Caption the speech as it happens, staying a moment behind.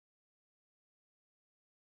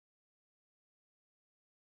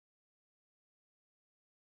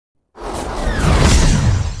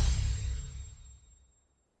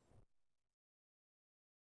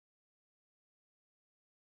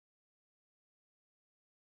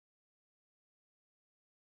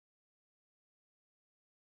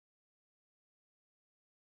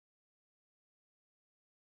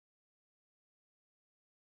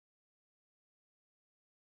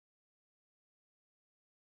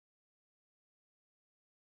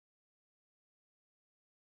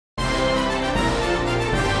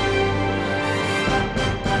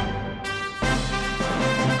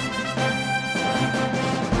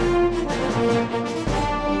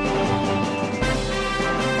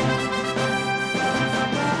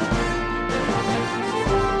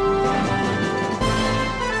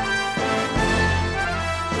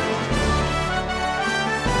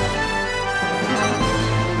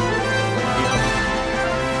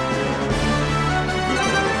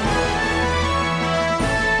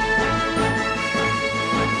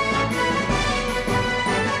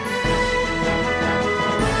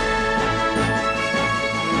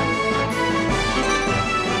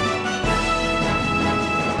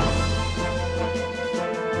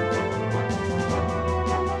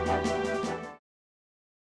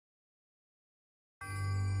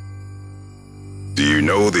You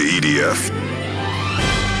know the EDF?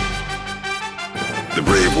 The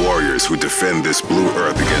brave warriors who defend this blue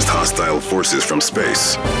Earth against hostile forces from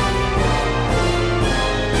space.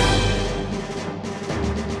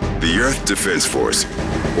 The Earth Defense Force,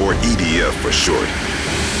 or EDF for short.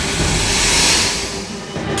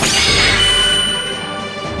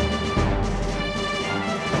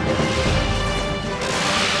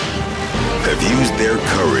 Have used their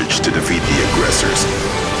courage to defeat the aggressors,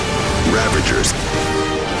 ravagers,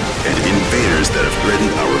 and invaders that have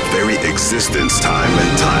threatened our very existence time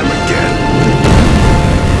and time again.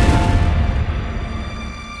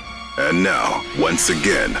 And now, once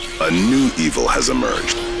again, a new evil has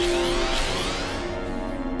emerged.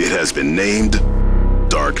 It has been named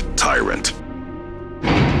Dark Tyrant.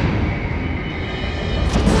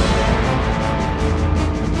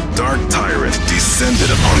 Dark Tyrant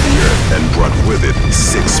descended upon the Earth and brought with it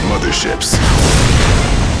 6 motherships,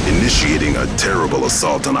 initiating a terrible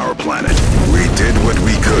assault on our planet. We did what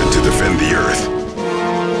we could to defend the Earth.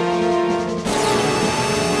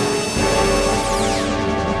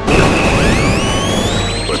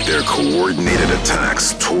 But their coordinated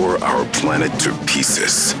attacks tore our planet to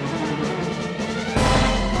pieces.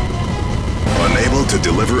 Unable to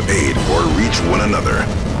deliver aid or reach one another,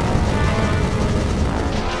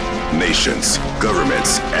 nations,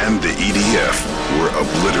 governments, and the EDF were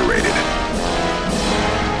obliterated.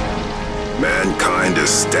 Mankind is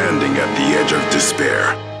standing at the edge of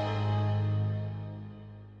despair.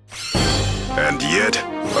 And yet,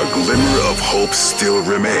 a glimmer of hope still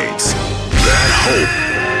remains. That hope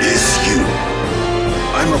is you.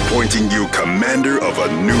 I'm appointing you commander of a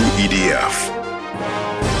new EDF.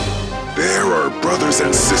 There are brothers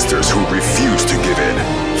and sisters who refuse to give in.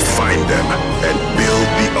 Find them and build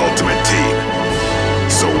the ultimate team,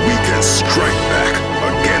 so we can strike back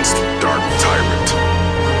against Dark Tyrant.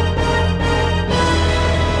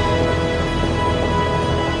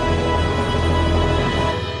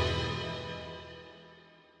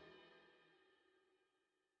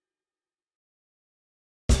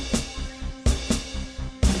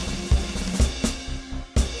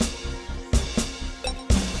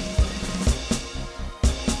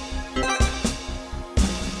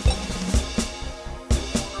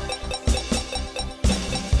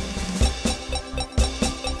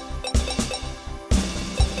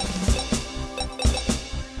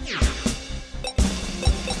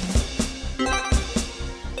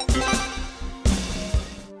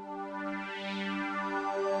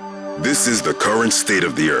 This is the current state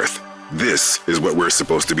of the Earth. This is what we're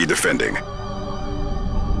supposed to be defending.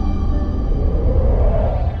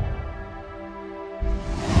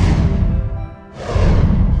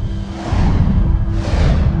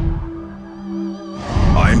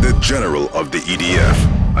 I'm the general of the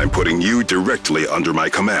EDF. I'm putting you directly under my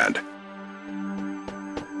command.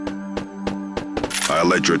 I'll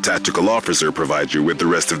let your tactical officer provide you with the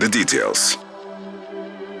rest of the details.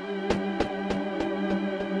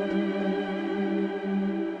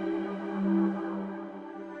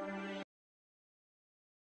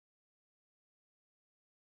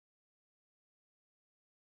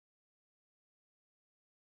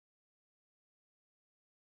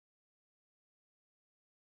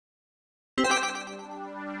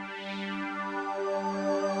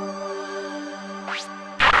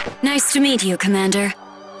 Nice to meet you, Commander.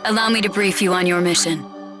 Allow me to brief you on your mission.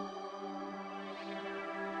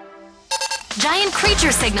 Giant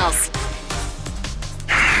creature signals!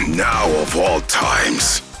 Now of all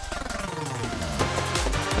times.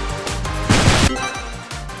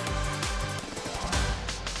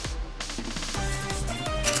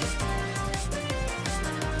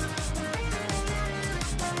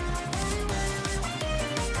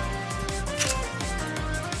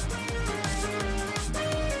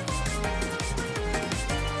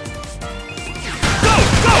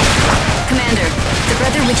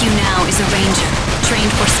 With you now is a ranger,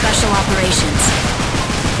 trained for special operations.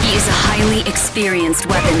 He is a highly experienced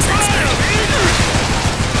weapons expert.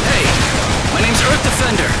 Hey, my name's Earth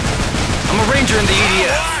Defender. I'm a ranger in the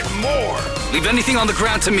EDF. Leave anything on the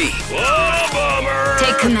ground to me.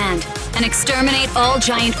 Take command and exterminate all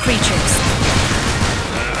giant creatures.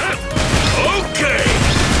 Okay!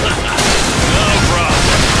 No problem.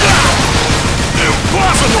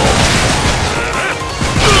 Impossible!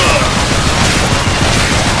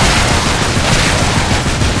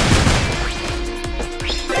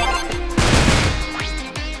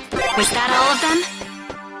 Was that all of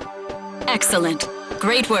them? Excellent.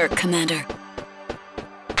 Great work, Commander.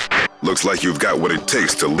 Looks like you've got what it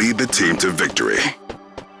takes to lead the team to victory.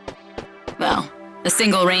 Well, a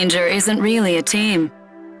single ranger isn't really a team.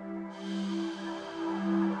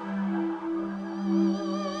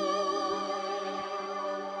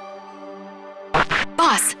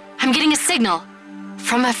 Boss, I'm getting a signal.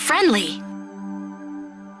 From a friendly.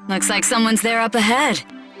 Looks like someone's there up ahead.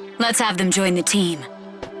 Let's have them join the team.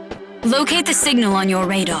 Locate the signal on your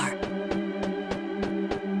radar.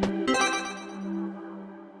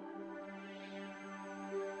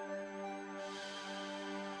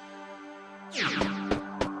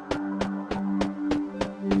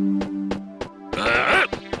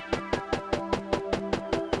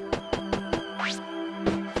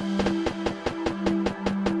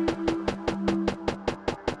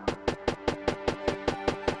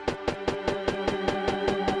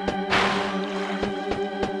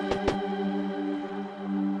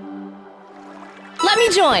 Let me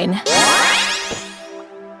join.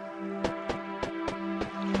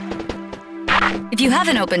 If you have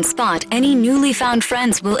an open spot, any newly found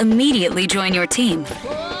friends will immediately join your team.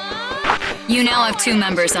 You now have 2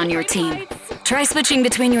 members on your team. Try switching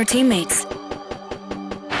between your teammates.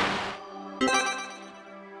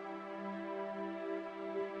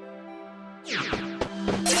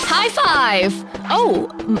 High five! Oh,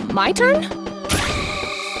 my turn?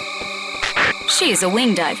 She is a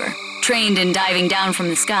wing diver, trained in diving down from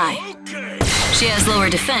the sky. She has lower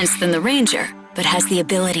defense than the Ranger, but has the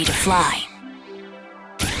ability to fly.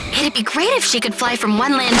 It'd be great if she could fly from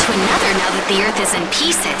one land to another now that the Earth is in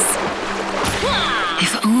pieces.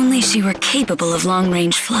 If only she were capable of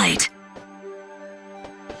long-range flight.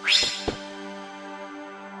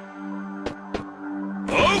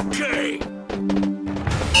 Okay!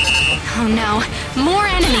 Oh no, more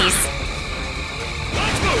enemies!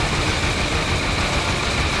 Let's move!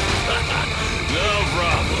 No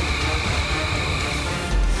problem.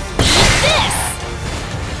 This!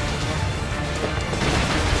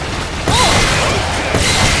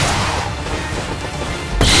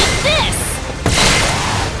 This!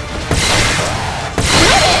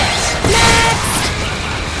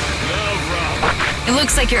 No problem. It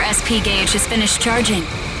looks like your SP gauge has finished charging.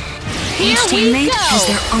 Here Each we teammate go. has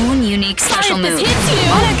their own unique special Sorry if move. this hits you.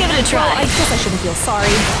 Why not give it a try? Well, I guess I shouldn't feel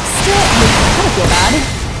sorry. Still, I kind of feel bad.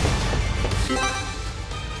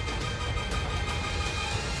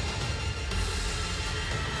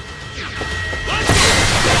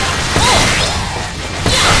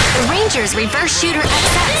 The Ranger's reverse shooter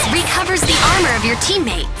XX recovers the armor of your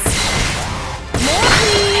teammates. More,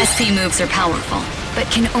 please. SP moves are powerful,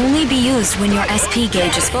 but can only be used when your SP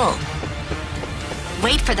gauge is full.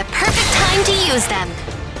 Wait for the perfect time to use them.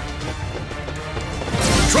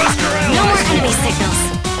 Trust your allies. No more enemy signals.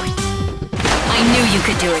 I knew you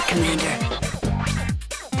could do it, Commander.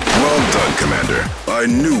 Well done, Commander. I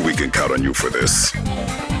knew we could count on you for this.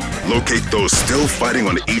 Locate those still fighting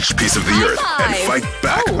on each piece of the High Earth and five. fight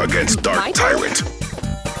back Oh, against my Dark turn? Tyrant.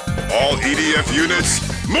 All EDF units,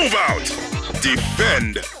 move out!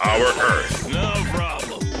 Defend our Earth. No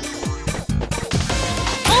problem.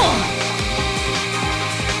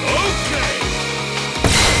 Okay!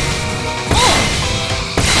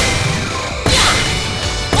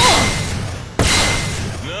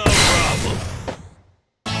 No problem.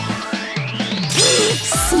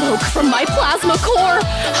 Smoke from my plasma core!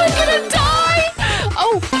 I'm gonna die!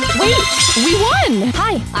 Oh, wait! We won!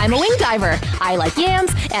 Hi, I'm a wing diver. I like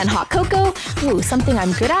yams and hot cocoa. Ooh, something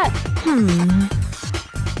I'm good at.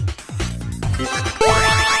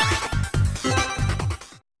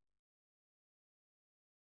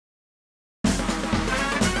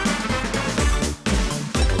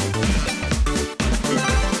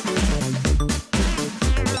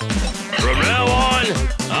 From now on,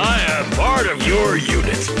 I am part of your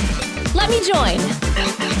unit. Let me join.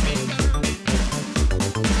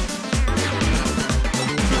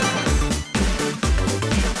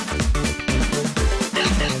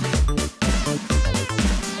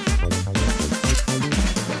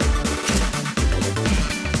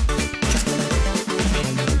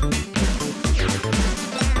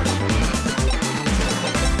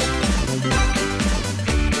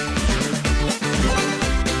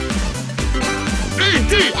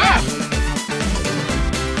 EDF!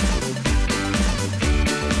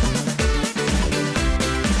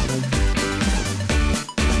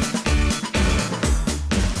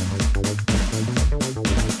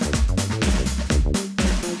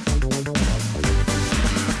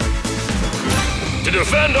 To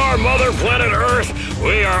defend our mother planet Earth,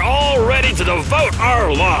 we are all ready to devote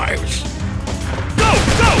our lives. Go!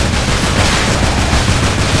 Go!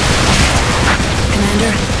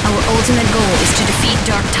 Commander, our ultimate goal is to defeat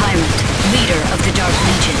Dark Tyrant, leader of the Dark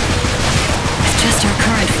Legion. With just our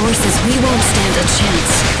current forces, we won't stand a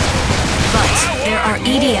chance. But there are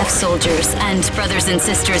EDF soldiers and brothers and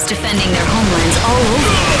sisters defending their homelands all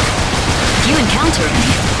over. If you encounter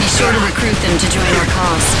any, be sure to recruit them to join our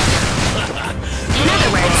cause. In a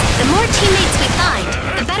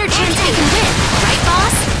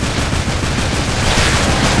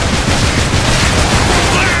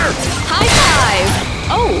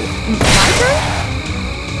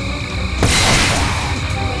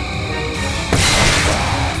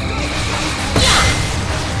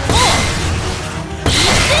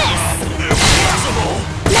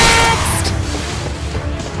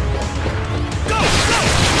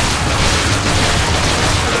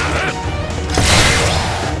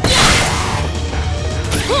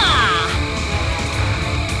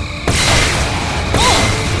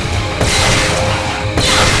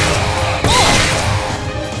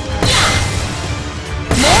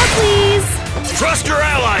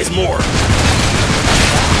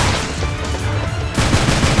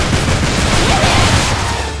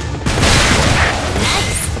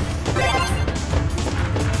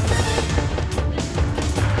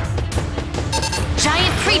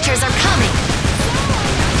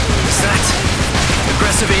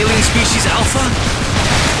race of alien species Alpha?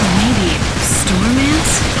 Or maybe storm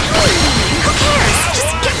ants? Who cares?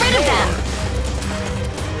 Just get rid of them!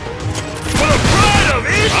 For the pride of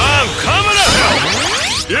it, I'm coming to help!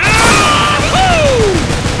 Yahoo!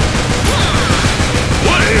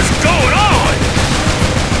 What is going on?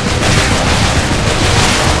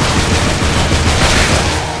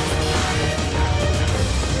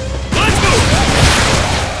 Let's move!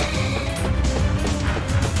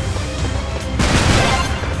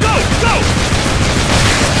 Go! Go!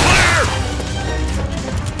 Clear!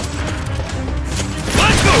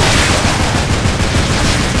 Let's move!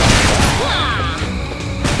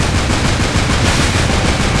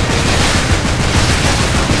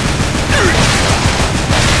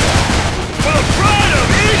 For the pride of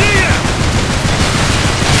EDF!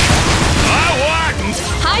 I want...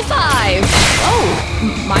 High five! Oh,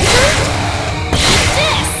 my turn?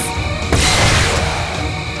 This!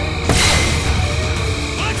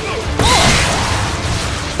 Let's move!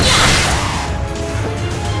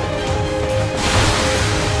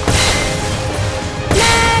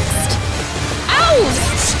 Next! Ow!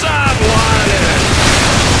 Stop whining!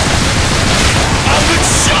 A good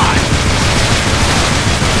shot!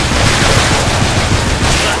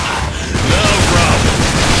 No problem.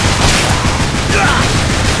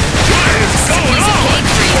 What is going Piece of on? cake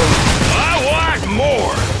for you. I want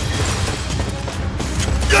more!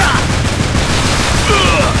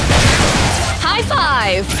 High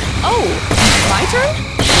five! Oh, my turn?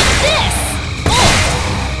 This!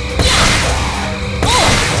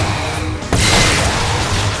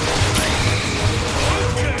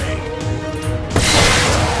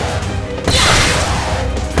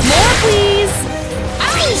 More, please!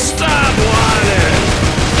 Ow! Stop whining!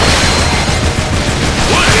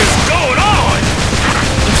 What is going on?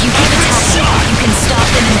 If you keep attacking, you can stop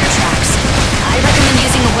them in their tracks. I recommend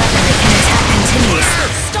using a weapon that can attack continuously.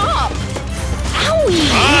 Stop! Owie!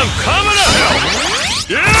 I'm coming to help!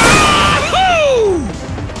 Yahoo!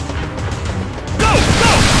 Go!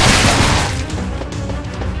 Go!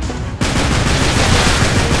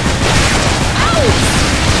 Ow!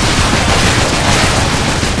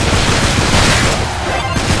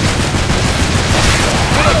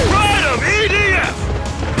 For the pride of EDF!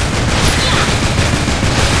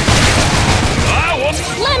 I want...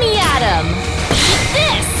 Let me at him!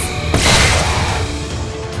 This!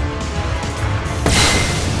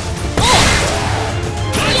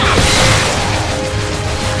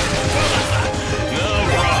 No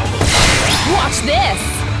problem. Watch this!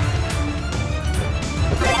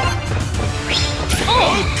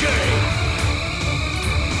 Okay.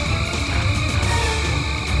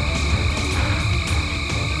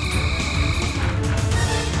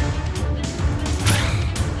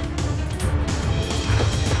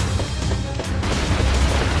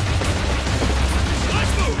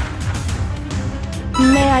 Let's move.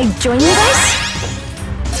 May I join you guys?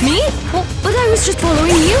 Me? Well, but I was just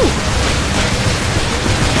following you.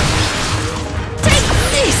 Take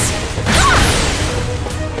this!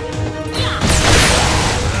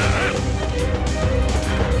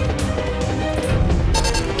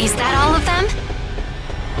 Is that all of them?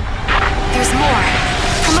 There's more.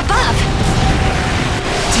 From above.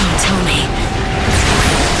 Don't tell me.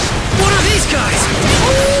 What are these guys?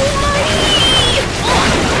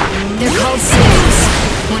 They're called snails.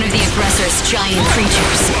 One of the aggressor's giant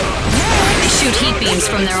creatures. They shoot heat beams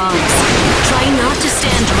from their arms. Try not to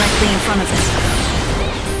stand directly in front of them.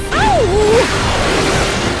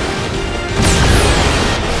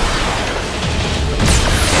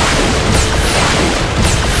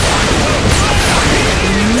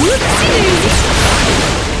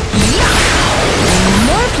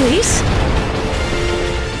 More, please.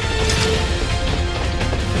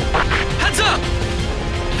 Heads up!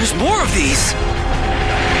 There's more of these!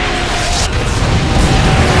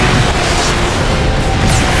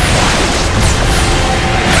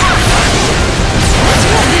 Let's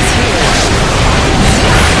rub this here.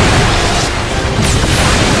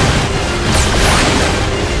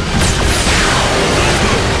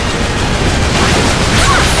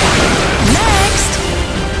 Next.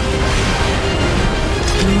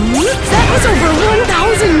 That was over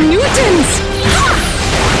 1,000 newtons.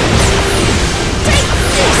 Take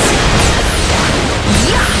this.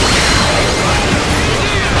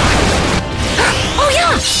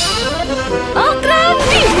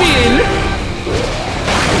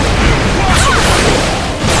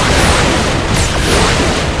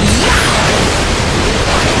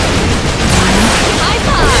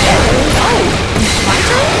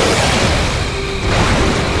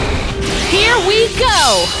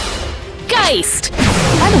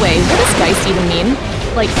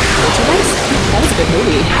 Like, Poltergeist? That was a good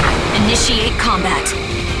movie. Initiate combat.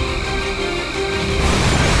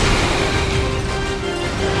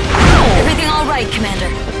 Everything all right,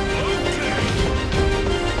 Commander?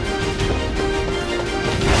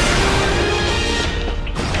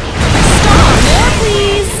 Stop! More,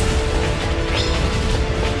 please!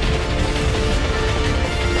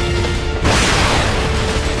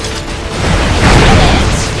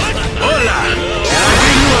 Hola! Can I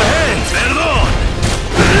give you a hand? Perdón!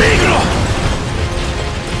 Peligro!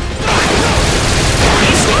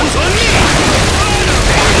 This one's on me!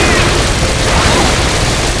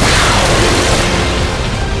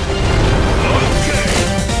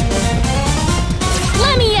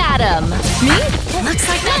 Let me at him! Me? Looks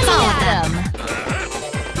like that's all of them.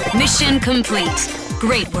 Mission complete.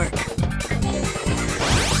 Great work.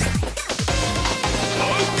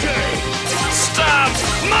 Okay! Stop!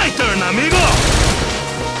 My turn, amigo!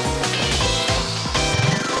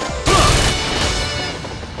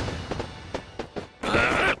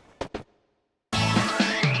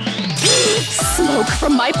 Smoke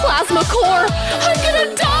from my plasma core! I'm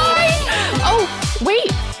gonna die! Oh,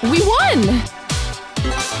 wait, we won!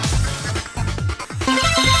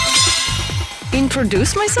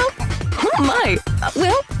 Introduce myself? Oh my!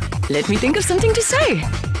 Well, let me think of something to say.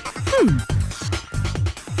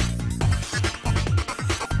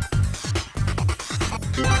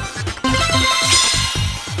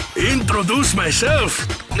 Introduce myself?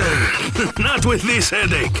 Not with this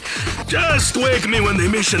headache. Just wake me when the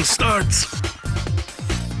mission starts.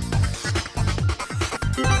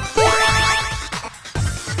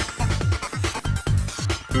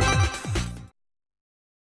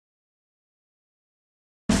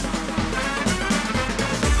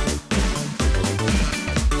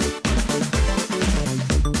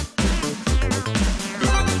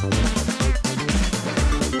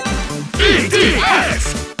 EDF!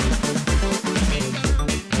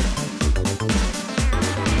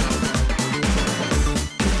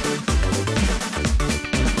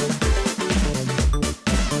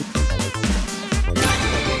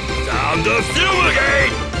 Time to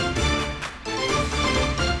fumigate!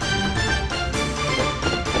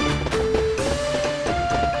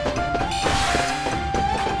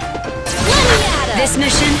 This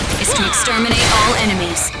mission is to exterminate all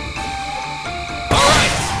enemies.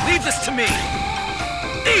 Alright, leave this to me!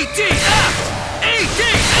 EDF!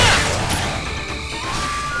 EDF!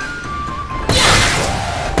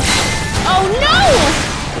 Oh no!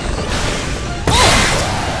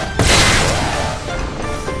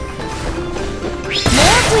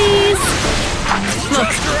 More, please!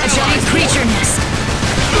 Look, a giant creature nest.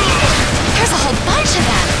 There's a whole bunch of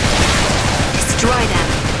them. Destroy them,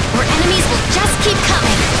 or enemies will just keep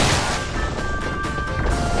coming.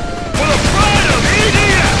 For the pride of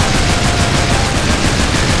EDF!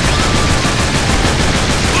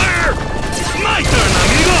 Clear! My turn,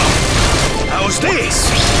 amigo! How's this?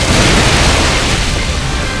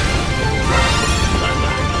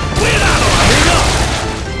 Cuidado, amigo!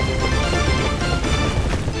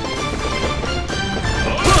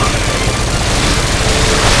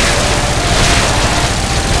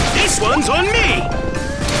 This one's on me!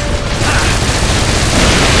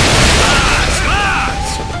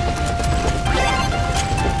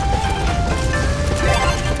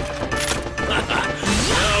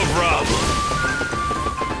 No problem.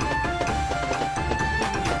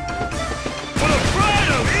 For the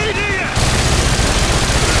pride of EDF!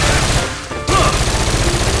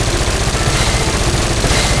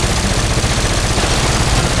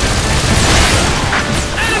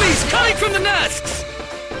 Enemies coming from the nests!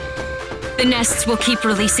 The nests will keep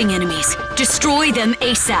releasing enemies. Destroy them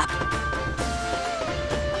ASAP.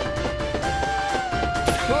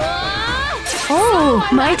 Oh,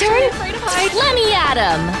 my turn? Let me at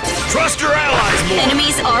him! Trust your allies more!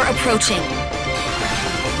 Enemies are approaching.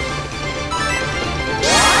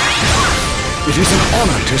 It is an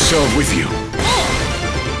honor to serve with you.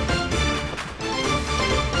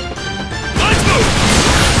 Let's move!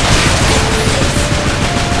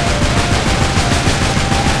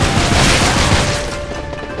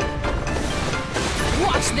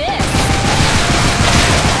 Watch this!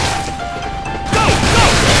 Go! Go!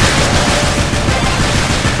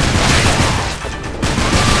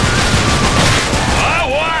 I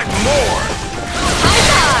want more! High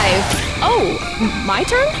five! Oh, my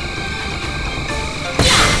turn?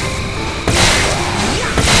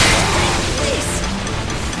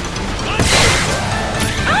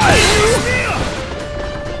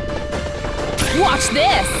 Watch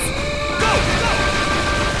this! Go! Go!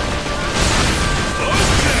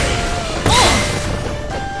 Okay!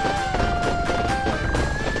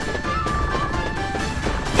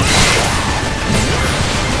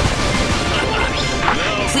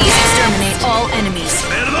 enemies.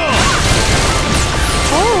 Perdón!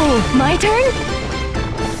 Oh, my turn?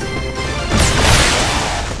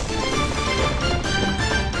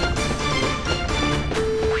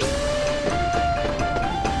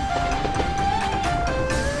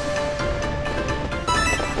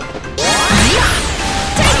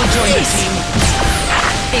 I'll join the team.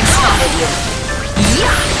 They've spotted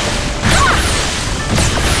you.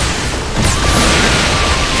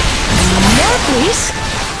 More, please.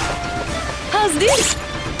 How's this?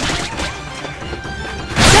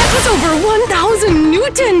 That was over 1,000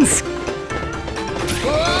 newtons!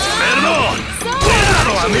 Perdón!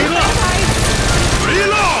 Cuidado, amigo!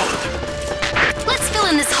 Reload! Let's fill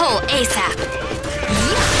in this hole ASAP.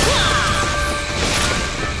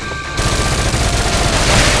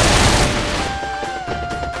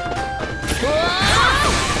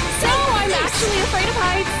 So I'm actually afraid of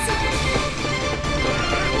heights.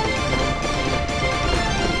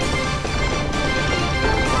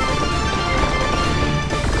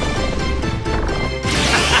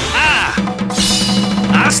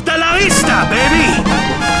 Hasta la vista, baby!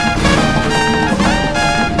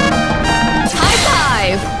 High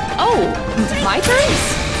five! Oh, my turn?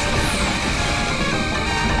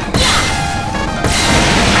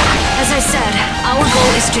 As I said, our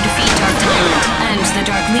goal is to defeat Dark Tyrant and the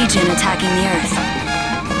Dark Legion attacking the Earth.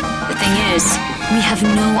 The thing is, we have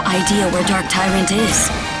no idea where Dark Tyrant is.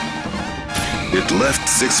 It left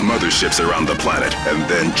 6 motherships around the planet and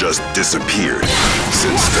then just disappeared.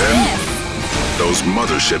 Since then, those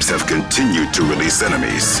motherships have continued to release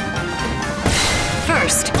enemies.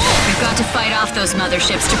 First, we've got to fight off those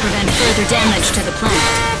motherships to prevent further damage to the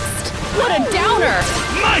planet. What a downer!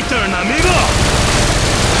 My turn, amigo!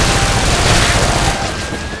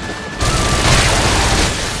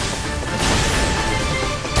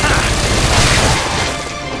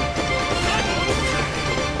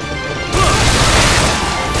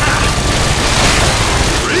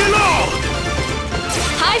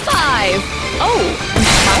 High five! Oh,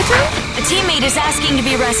 my turn? A teammate is asking to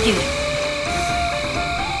be rescued.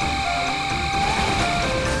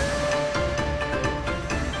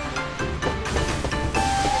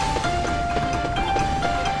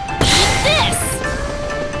 Eat this!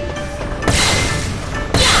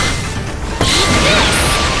 Eat this!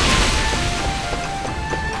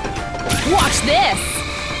 Watch this!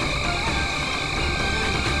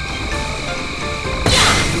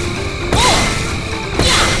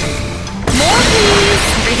 More, please!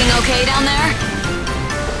 Everything okay down there?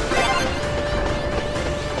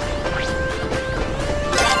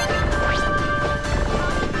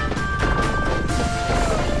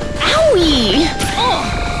 Owie!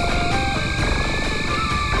 Oh.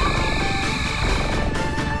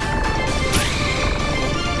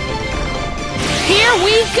 Here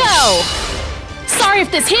we go! Sorry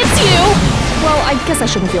if this hits you! Well, I guess I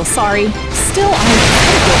shouldn't feel sorry. Still, I kind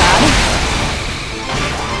of feel bad.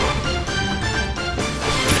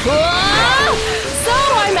 Whoa! So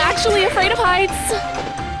I'm actually afraid of heights.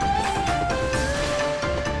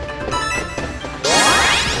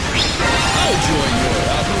 I'll join your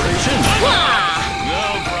operation.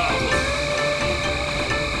 No problem.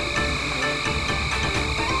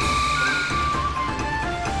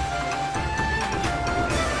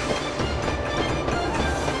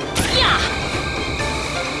 Yeah!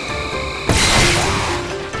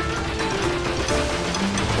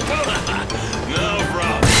 No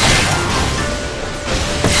problem.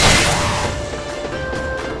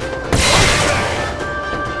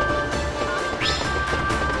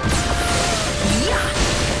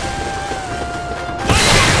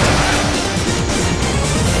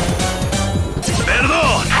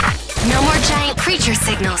 Perdón! No more giant creature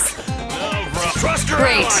signals. No problem. Trust your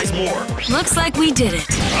Great. allies more. Looks like we did it.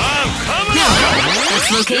 I'm coming! Now,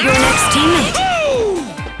 let's locate your next teammate. Woo!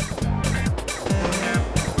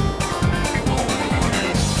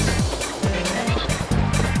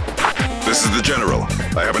 This is the General.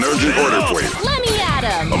 I have an urgent order for you. Let me at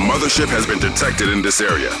him! A mothership has been detected in this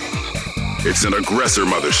area. It's an aggressor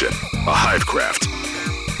mothership, a hivecraft.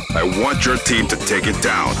 I want your team to take it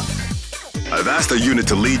down. I've asked a unit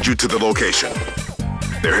to lead you to the location.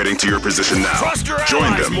 They're heading to your position now. Trust your Join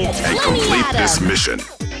allies them more. and Let me complete at this 'em. mission.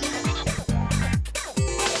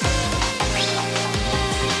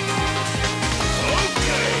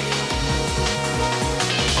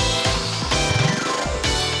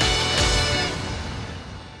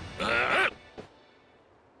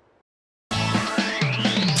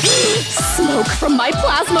 Smoke from my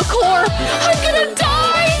plasma core! I'm gonna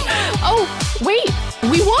die! Oh, wait,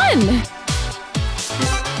 we won!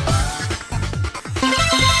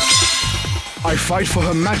 I fight for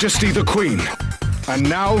Her Majesty the Queen. And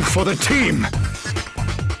now for the team.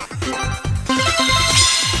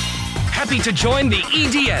 Happy to join the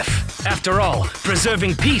EDF. After all,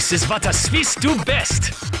 preserving peace is what a Swiss do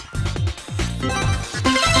best.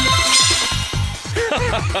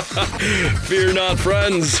 Fear not,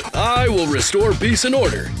 friends. I will restore peace and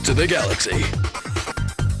order to the galaxy.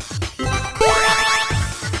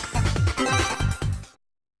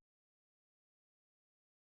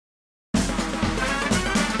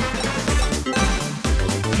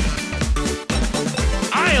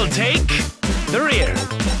 I'll take the rear.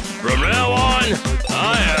 From now on,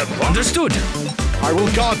 I am... Understood. I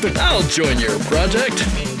will guard the... I'll join your project.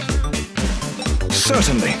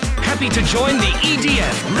 Certainly. Happy to join the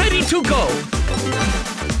EDF. Ready to go.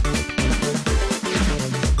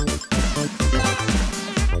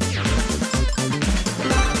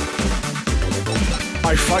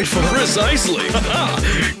 I fight for the... Precisely.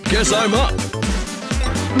 Guess I'm up.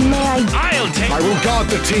 May I... I'll take... I will guard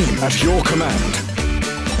the team at your command.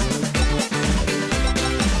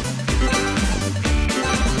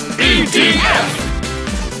 EDF!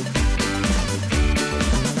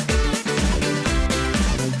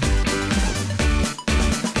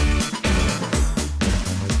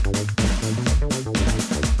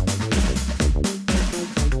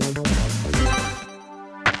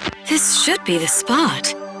 This should be the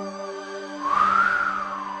spot.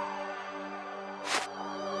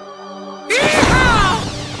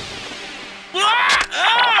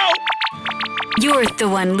 You're the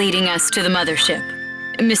one leading us to the mothership,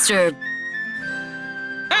 Mr.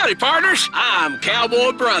 Howdy, partners. I'm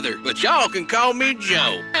Cowboy Brother, but y'all can call me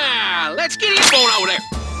Joe. Let's get him going over there.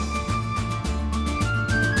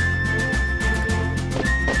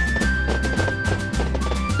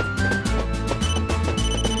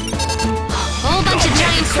 Whole bunch of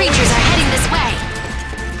giant creatures are heading this way.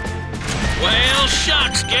 Well,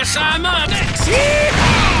 shucks, guess I'm up.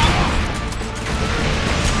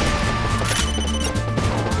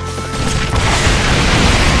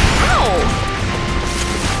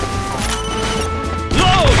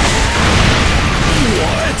 Load!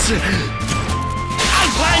 What?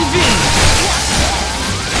 Alpine Wind!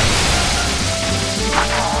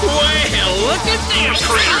 Well, look at them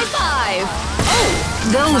critters. High five!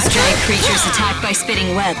 Those giant creatures attack by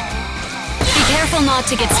spitting web. Be careful not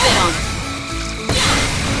to get spit on.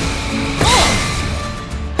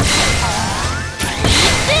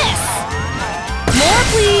 This! More,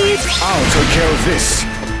 please! I'll take care of this.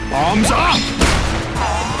 Arms up!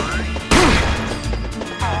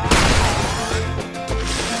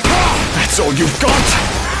 That's all you've got?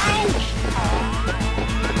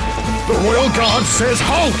 The Royal Guard says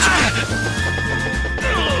halt!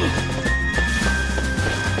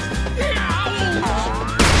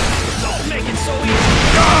 Don't make it so easy.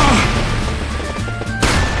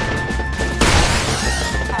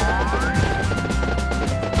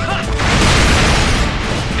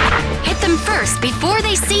 Hit them first before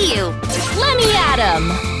they see you. Let me at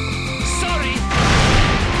him! Sorry.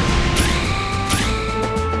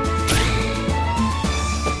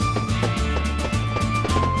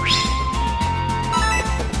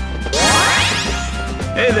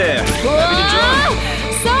 Hey there!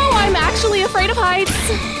 So I'm actually afraid of heights.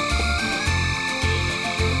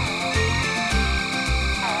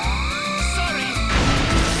 Sorry.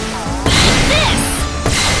 This!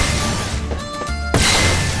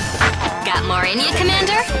 Got more in you,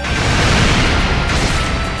 Commander?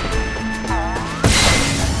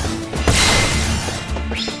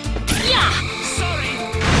 Yeah! Sorry.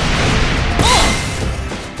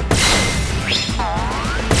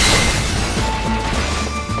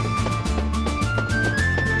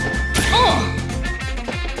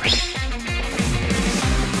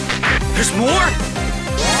 There's more?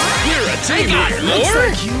 We're a team here. More?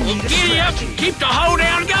 Well, giddy up and keep the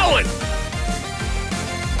hoedown going.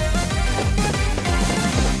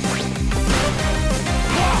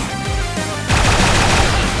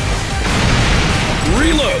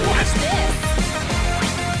 Reload.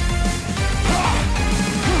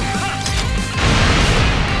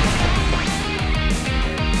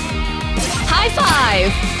 High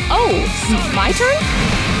five! Oh, my turn?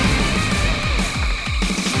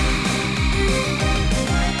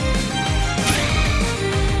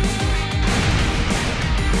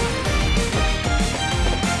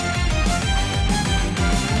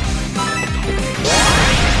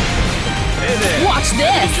 Hey there! Watch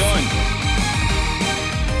this! Join.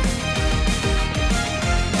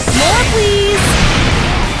 More, please!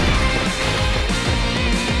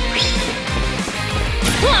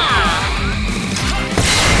 Ah!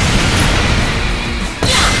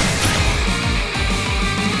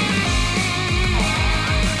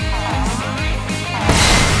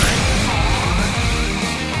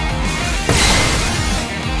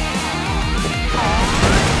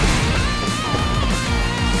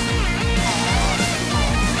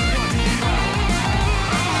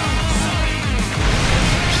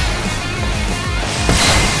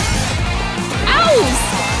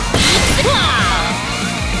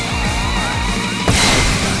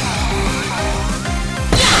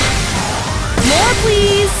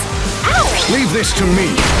 Leave this to me.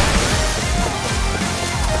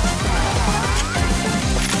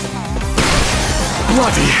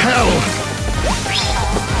 Bloody hell!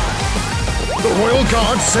 The Royal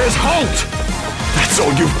Guard says halt! That's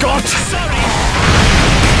all you've got?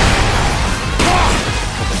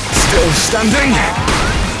 Still standing?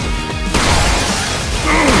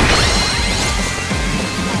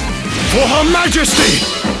 For Her Majesty!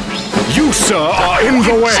 You, sir, are in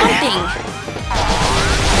the way! Jumping!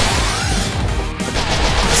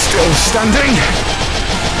 Still standing?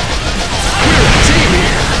 We're a team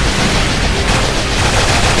here!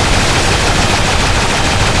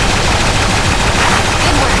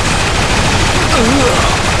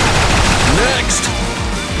 Next!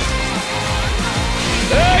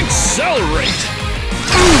 Accelerate!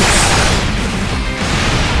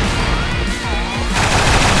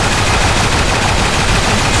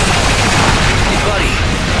 Hey, buddy.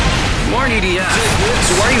 You aren't EDF,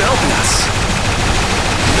 so why are you helping us?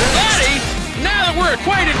 Daddy, now that we're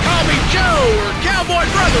acquainted, call me Joe, or Cowboy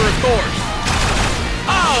Brother, of course.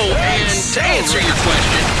 Oh, and to answer your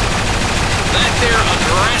question, that there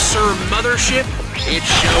aggressor mothership, it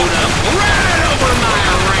showed up right over my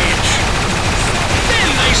ranch. Then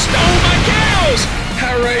they stole my cows.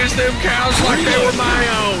 I raised them cows like they were my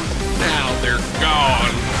own. Now they're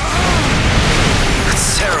gone.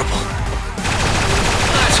 That's terrible.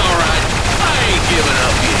 That's all right. I ain't giving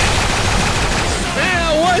up yet.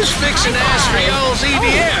 Well, I was fixing to ask for y'all's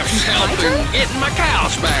EDF's help in getting my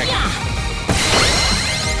cows back.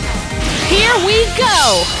 Here we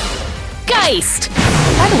go! Geist!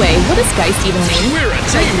 By the way, what does Geist even mean? We're a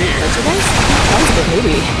team here. Poltergeist? That's a good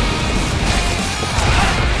movie.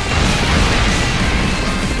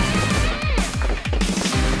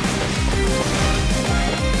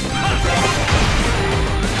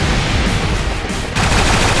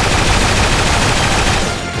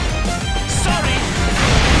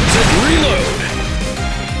 Reload!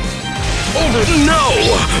 Over. No!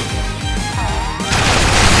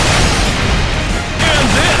 And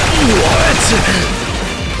then. What?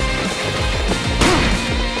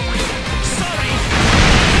 Sorry!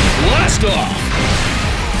 Blast off!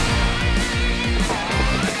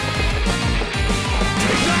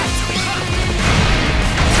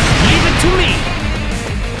 Leave it to me!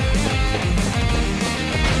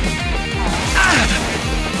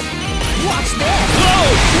 Watch this!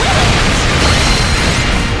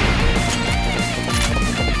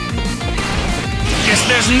 Guess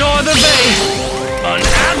there's no other way. An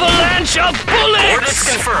avalanche of bullets! Orders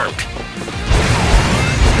confirmed.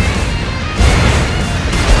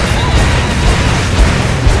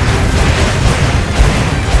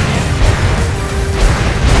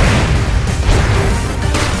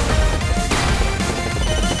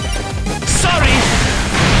 Sorry!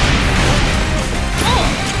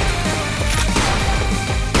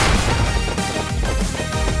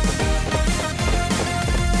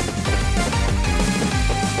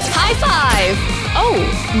 High five! Oh,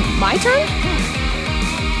 my turn?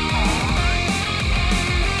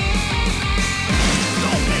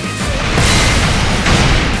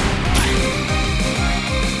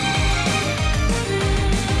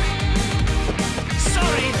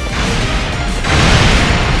 Sorry!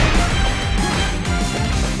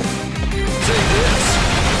 Take this!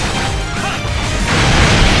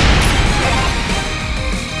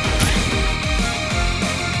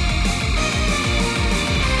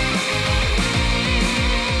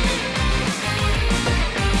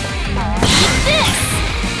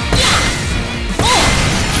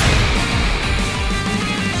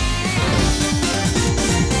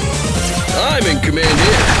 I'm in command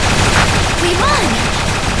here. We won!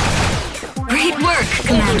 Great work,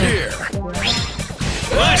 Commander. Here.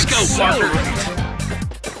 Let's go, partner.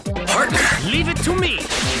 Partner, leave it to me.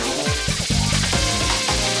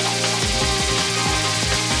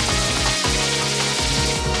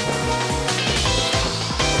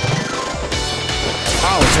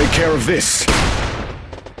 I'll take care of this.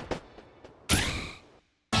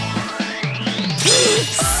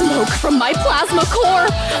 Smoke from my plasma core!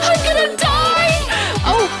 I'm gonna die!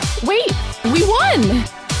 Oh, wait, we won!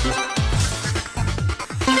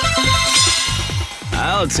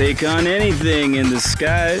 I'll take on anything in the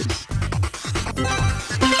skies.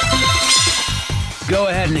 Go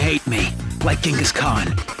ahead and hate me, like Genghis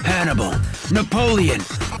Khan, Hannibal, Napoleon.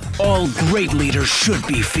 All great leaders should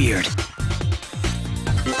be feared.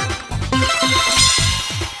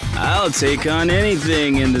 I'll take on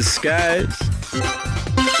anything in the skies.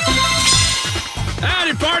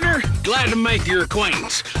 Howdy, partner. Glad to make your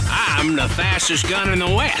acquaintance. I'm the fastest gun in the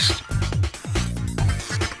West.